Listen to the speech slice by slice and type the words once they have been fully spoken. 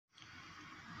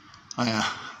Hiya,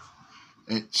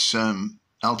 it's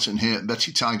Elton here at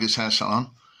Betty Tiger's Hair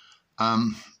Salon.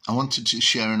 I wanted to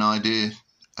share an idea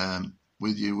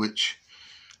with you which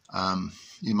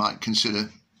you might consider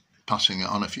passing it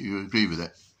on if you agree with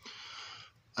it.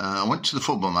 I went to the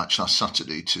football match last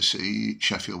Saturday to see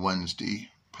Sheffield Wednesday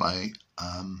play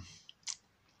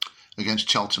against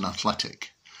Charlton Athletic.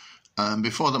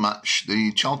 Before the match,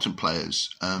 the Charlton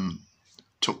players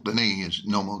took the knee as a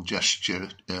normal gesture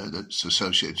that's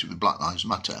associated with Black Lives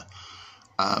Matter.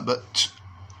 But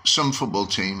some football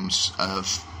teams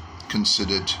have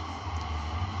considered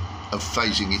of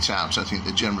phasing it out. I think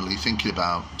they're generally thinking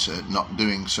about not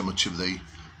doing so much of the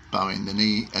bowing the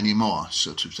knee anymore,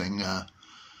 sort of thing.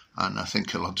 And I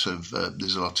think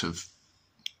there's a lot of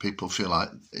people feel like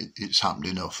it's happened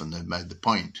enough and they've made the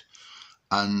point.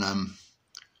 And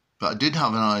but I did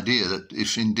have an idea that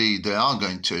if indeed they are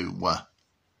going to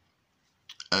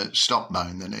stop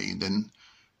bowing the knee, then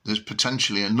there's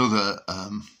potentially another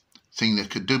thing they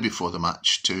could do before the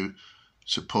match to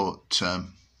support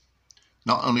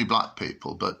not only black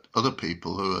people but other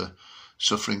people who are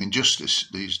suffering injustice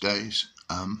these days.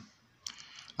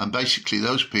 And basically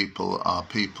those people are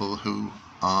people who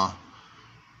are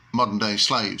modern day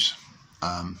slaves,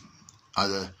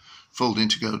 either fooled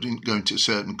into going to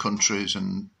certain countries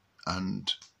and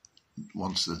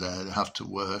once they're there they have to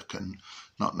work and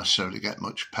not necessarily get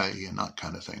much pay and that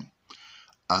kind of thing.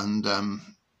 And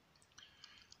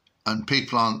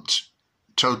people aren't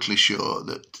totally sure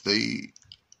that the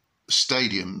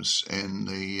stadiums in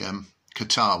the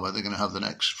Qatar, where they're going to have the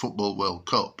next Football World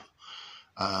Cup,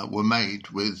 were made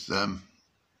with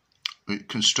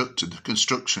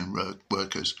construction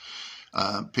workers.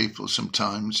 People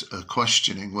sometimes are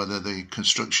questioning whether the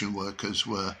construction workers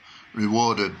were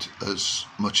rewarded as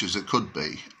much as it could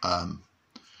be,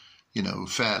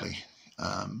 fairly.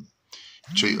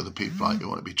 Treat other people like you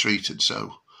want to be treated.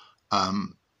 So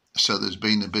there's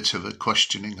been a bit of a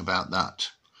questioning about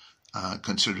that,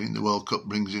 considering the World Cup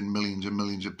brings in millions and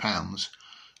millions of pounds.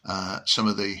 Some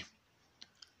of the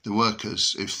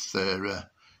workers, if they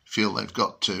feel they've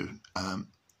got to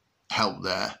help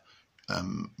there,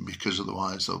 because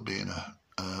otherwise they'll be in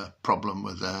a problem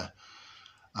with their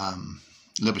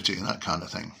liberty and that kind of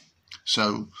thing.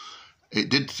 So it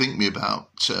did think me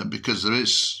about, because there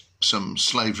is some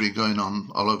slavery going on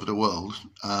all over the world,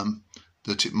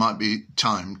 that it might be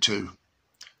time to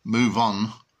move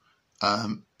on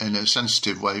in a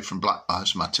sensitive way from Black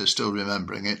Lives Matter, still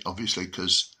remembering it, obviously,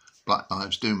 because Black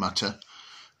lives do matter,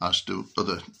 as do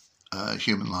other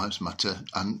human lives matter,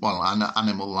 and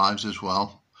animal lives as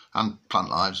well, and plant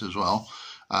lives as well.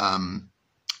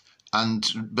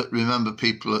 But remember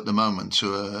people at the moment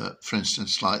who are, for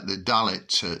instance, like the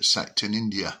Dalit sect in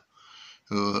India,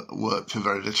 who work for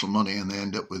very little money and they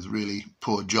end up with really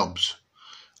poor jobs.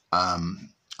 A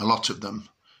lot of them,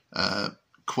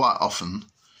 quite often,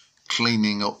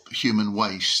 cleaning up human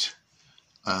waste,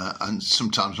 and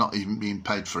sometimes not even being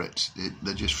paid for it.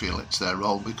 They just feel it's their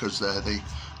role because they're the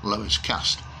lowest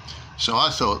caste. So I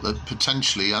thought that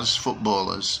potentially, as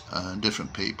footballers,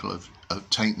 different people have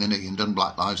taken the knee and done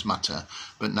Black Lives Matter,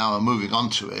 but now are moving on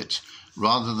to it,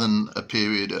 rather than a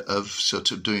period of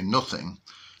sort of doing nothing,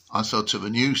 I thought of a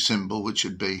new symbol which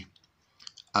would be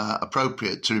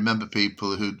appropriate to remember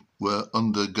people who were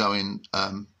undergoing,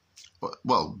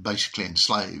 basically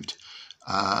enslaved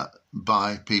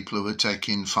by people who were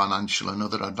taking financial and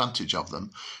other advantage of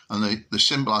them. And the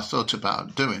symbol I thought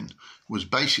about doing was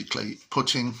basically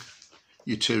putting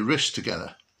your two wrists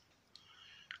together.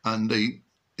 And the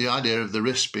idea of the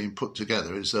wrists being put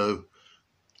together is though,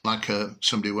 like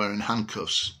somebody wearing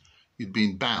handcuffs, you'd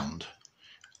been bound,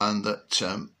 and that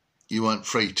you weren't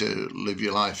free to live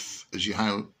your life as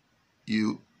how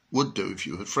you would do if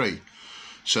you were free.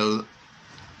 So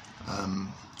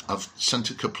I've sent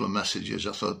a couple of messages.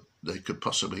 I thought they could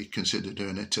possibly consider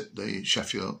doing it at the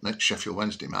next Sheffield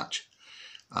Wednesday match.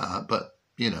 But,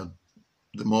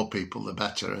 the more people, the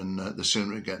better, and the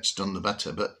sooner it gets done, the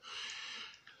better. But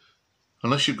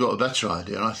unless you've got a better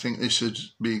idea, I think this would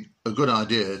be a good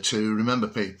idea to remember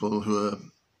people who are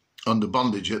under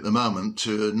bondage at the moment,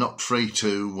 who are not free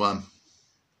to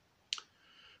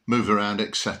move around,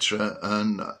 etc.,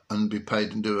 and be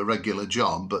paid and do a regular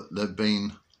job, but they've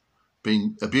been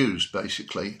abused,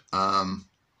 basically,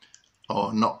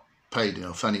 or not paid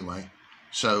enough anyway.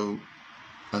 So,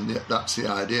 and that's the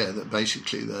idea, that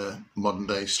basically they're modern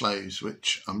day slaves,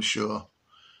 which I'm sure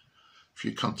if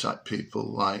you contact people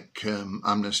like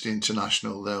Amnesty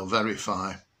International, they'll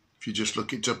verify, if you just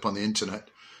look it up on the internet,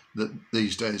 that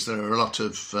these days there are a lot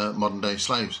of modern day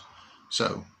slaves.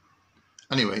 So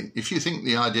anyway, if you think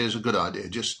the idea is a good idea,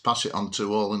 just pass it on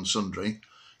to all and sundry,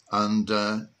 and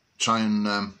try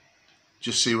and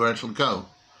just see where it'll go.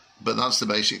 But that's the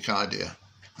basic idea,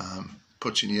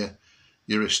 putting your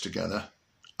wrists together,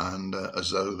 and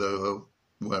as though they were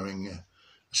wearing a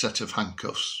set of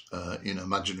handcuffs,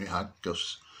 imaginary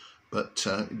handcuffs, but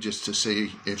just to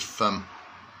see if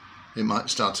it might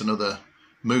start another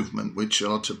movement, which a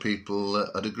lot of people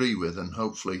would agree with, and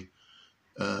hopefully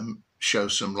show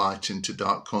some light into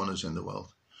dark corners in the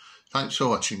world. Thanks for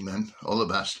watching then. All the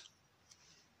best.